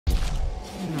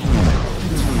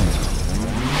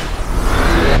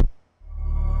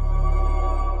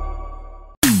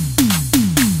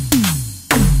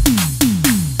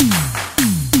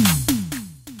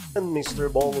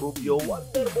Mr. Bong Rubio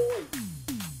Wonderboy.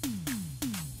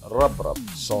 Rap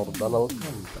Sordan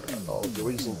Alcantara. All the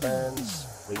racing fans,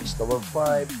 race number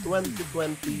 5,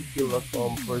 2020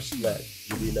 Philracom first leg.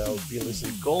 Juvenile, Fillies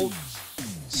and Colt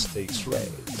stakes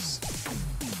race.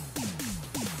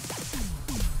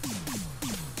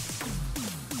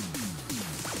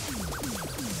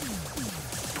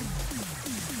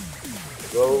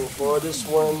 Go for this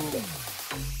one.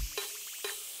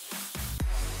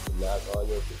 Knock on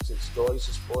your pick 6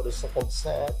 choices for the second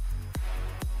set.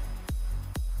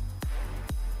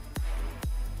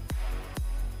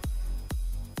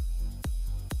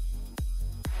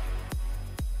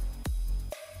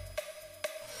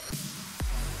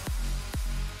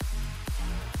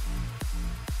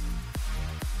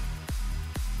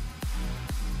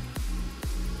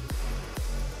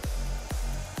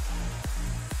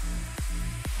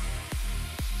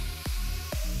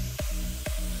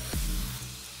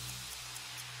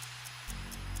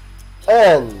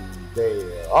 And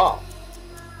they're off.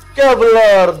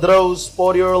 Kevlar draws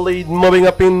for your lead, moving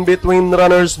up in between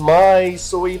runners. My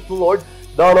Sweet Lord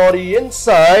down on the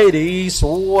inside is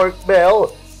Work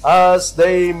Bell as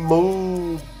they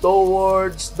move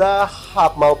towards the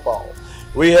half-mile pole.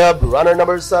 We have runner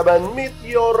number 7,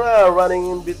 Meteora,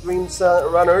 running in between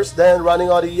runners. Then running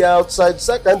on the outside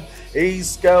second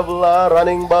is Kevlar,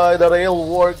 running by the rail.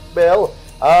 Work Bell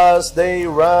as they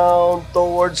round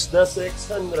towards the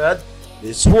 600.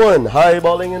 This one,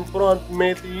 highballing in front,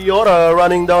 Meteora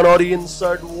running down on the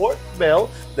inside, Work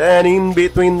Bell. Then in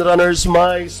between runners,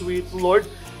 My Sweet Lord,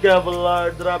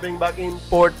 Kevlar dropping back in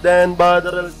fourth. Then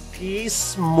Badral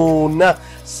Kiss Muna,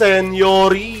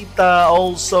 Senorita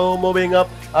also moving up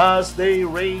as they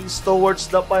race towards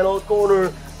the final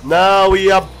corner. Now we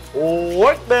have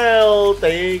Work Bell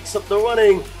takes up the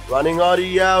running on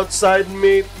the outside,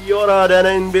 Meteora. Then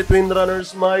in between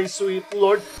runners, My Sweet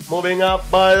Lord, moving up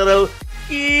Badral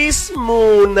Kiss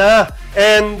Muna,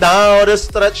 and down the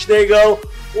stretch they go.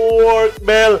 Work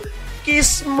Bell,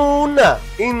 Kiss Muna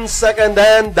in second,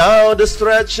 and down the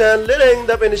stretch and leading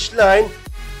the finish line.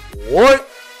 Work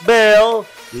Bell,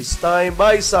 this time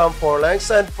by some 4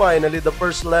 lengths. And finally, the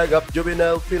first leg of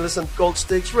Juvenile, Fillies and Colt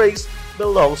stakes race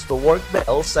belongs to Work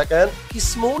Bell. Second,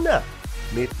 Kiss Muna,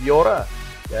 Meteora.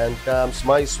 Then comes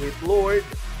My Sweet Lord,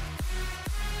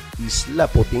 Isla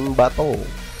Puting Bato.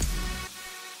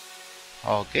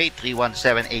 Okay,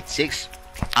 31786,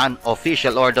 an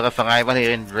official order of arrival here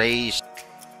in race